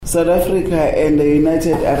South Africa and the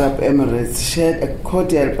United Arab Emirates shared a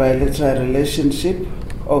cordial bilateral relationship,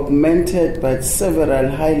 augmented by several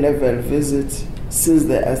high-level visits since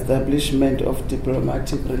the establishment of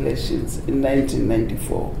diplomatic relations in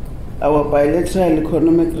 1994. Our bilateral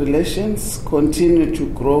economic relations continue to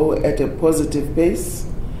grow at a positive pace,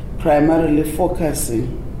 primarily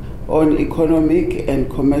focusing on economic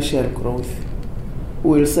and commercial growth.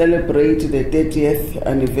 We will celebrate the 30th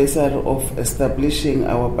anniversary of establishing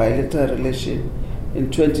our bilateral relation in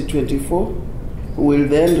 2024. We will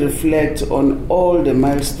then reflect on all the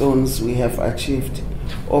milestones we have achieved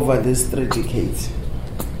over these 3 decades.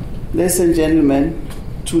 Ladies and gentlemen,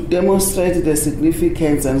 to demonstrate the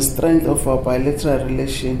significance and strength of our bilateral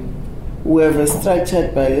relation, we have a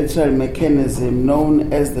structured bilateral mechanism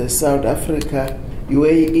known as the South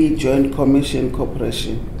Africa-UAE Joint Commission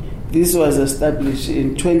Cooperation. This was established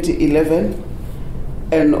in 2011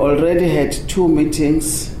 and already had 2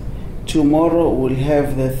 meetings. Tomorrow we'll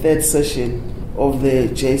have the 3rd session of the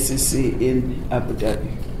JCC in Abu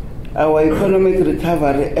Dhabi. Our economic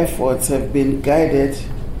recovery efforts have been guided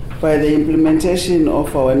by the implementation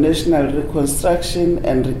of our National Reconstruction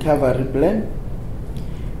and Recovery Plan.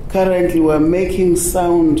 Currently, we're making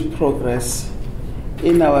sound progress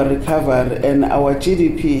in our recovery, and our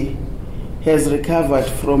GDP has recovered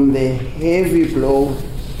from the heavy blow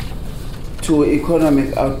to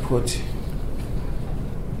economic output.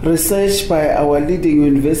 Research by our leading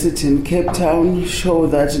university in Cape Town show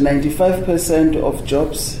that 95% of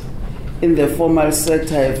jobs in the formal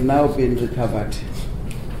sector have now been recovered.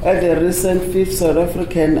 At the recent 5th South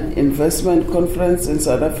African Investment Conference in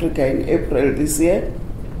South Africa in April this year,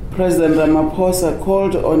 President Ramaphosa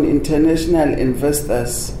called on international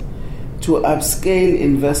investors to upscale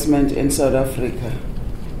investment in South Africa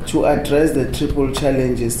to address the triple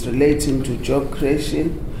challenges relating to job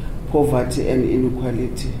creation, poverty, and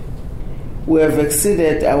inequality. We have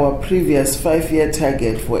exceeded our previous 5-year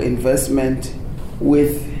target for investment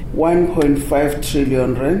with 1.5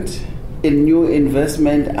 trillion rand in new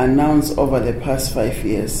investment announced over the past 5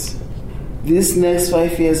 years. This next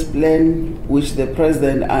 5 years plan, which the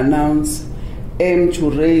President announced, aims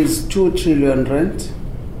to raise 2 trillion rand.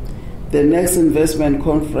 The next investment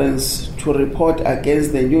conference to report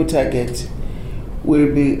against the new target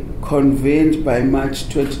will be convened by March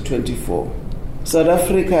 2024. South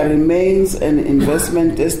Africa remains an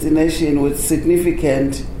investment destination with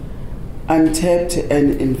significant untapped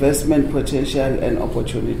and investment potential and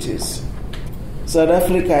opportunities. South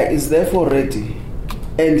Africa is therefore ready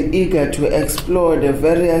and eager to explore the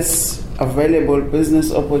various available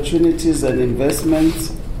business opportunities and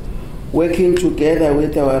investments, working together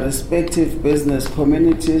with our respective business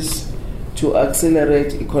communities to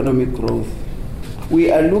accelerate economic growth.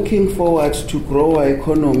 We are looking forward to grow our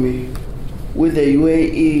economy with the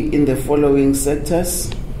UAE in the following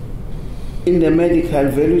sectors: in the medical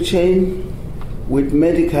value chain, with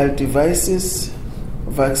medical devices,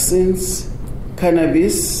 vaccines,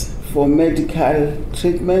 cannabis for medical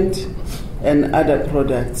treatment, and other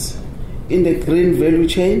products; in the green value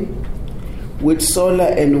chain, with solar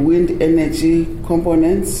and wind energy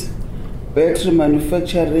components, battery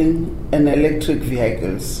manufacturing, and electric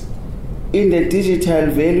vehicles; in the digital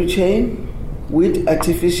value chain, with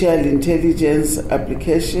artificial intelligence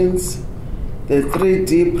applications, the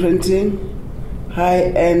 3D printing,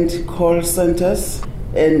 high-end call centers,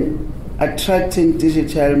 and attracting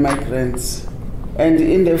digital migrants; and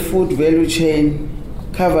in the food value chain,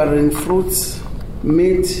 covering fruits,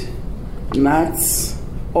 meat, nuts,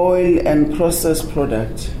 oil, and processed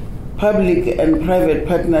products. Public and private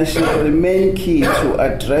partnerships remain key to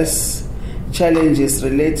address challenges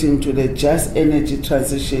relating to the just energy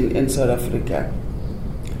transition in South Africa.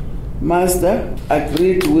 Mazda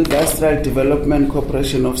agreed with Astral Development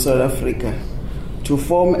Corporation of South Africa to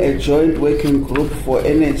form a joint working group for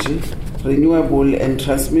energy, renewable, and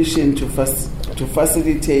transmission to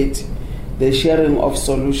facilitate the sharing of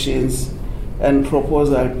solutions and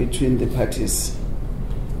proposals between the parties.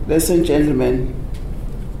 Ladies and gentlemen,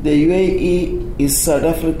 the UAE is South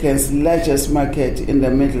Africa's largest market in the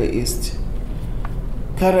Middle East.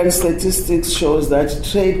 Current statistics shows that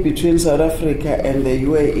trade between South Africa and the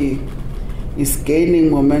UAE is gaining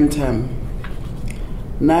momentum.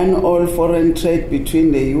 Non-oil foreign trade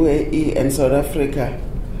between the UAE and South Africa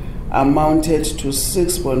amounted to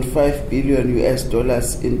 $6.5 billion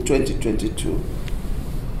in 2022.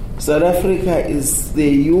 South Africa is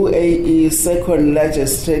the UAE's second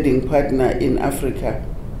largest trading partner in Africa.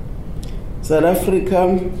 South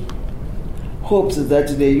Africa hopes that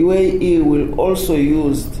the UAE will also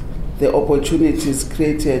use the opportunities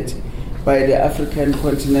created by the African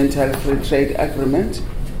Continental Free Trade Agreement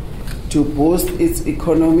to boost its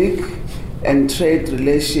economic and trade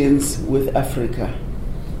relations with Africa.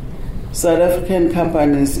 South African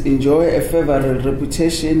companies enjoy a favorable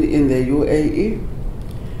reputation in the UAE.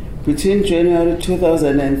 Between January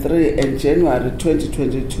 2003 and January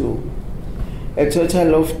 2022, a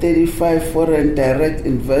total of 35 foreign direct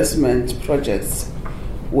investment projects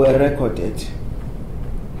were recorded,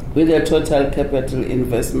 with a total capital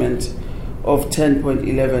investment of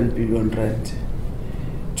 10.11 billion rand.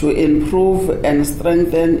 To improve and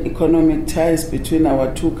strengthen economic ties between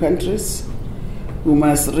our two countries, we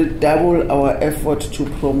must redouble our effort to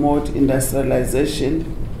promote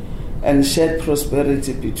industrialization and shared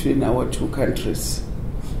prosperity between our two countries.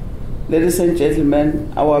 Ladies and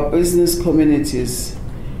gentlemen, our business communities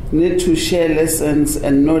need to share lessons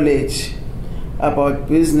and knowledge about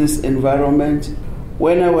business environment.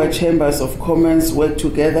 When our chambers of commerce work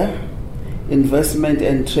together, investment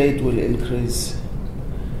and trade will increase.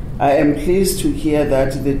 I am pleased to hear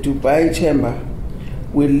that the Dubai Chamber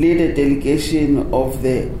will lead a delegation of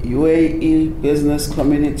the UAE business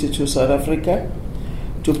community to South Africa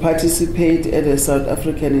to participate at the South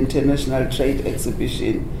African International Trade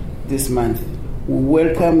Exhibition this month. We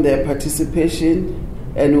welcome their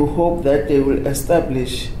participation and we hope that they will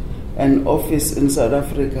establish an office in South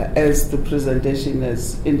Africa, as the presentation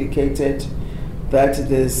has indicated that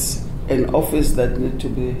there's an office that needs to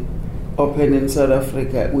be open in South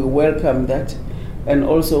Africa. We welcome that, and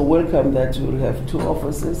also welcome that we'll have two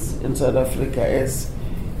offices in South Africa, as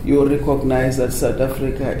you recognize that South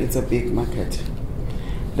Africa is a big market.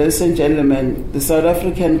 Ladies and gentlemen, the South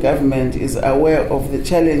African government is aware of the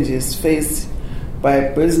challenges faced by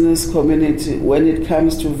business community when it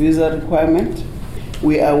comes to visa requirement.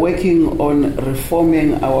 We are working on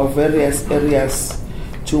reforming our various areas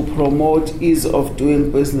to promote ease of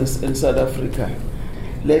doing business in South Africa.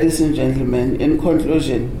 Ladies and gentlemen, in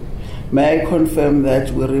conclusion, may I confirm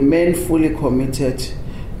that we remain fully committed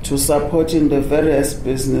to supporting the various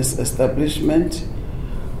business establishments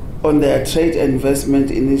on their trade and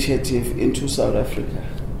investment initiative into South Africa.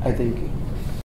 I thank you.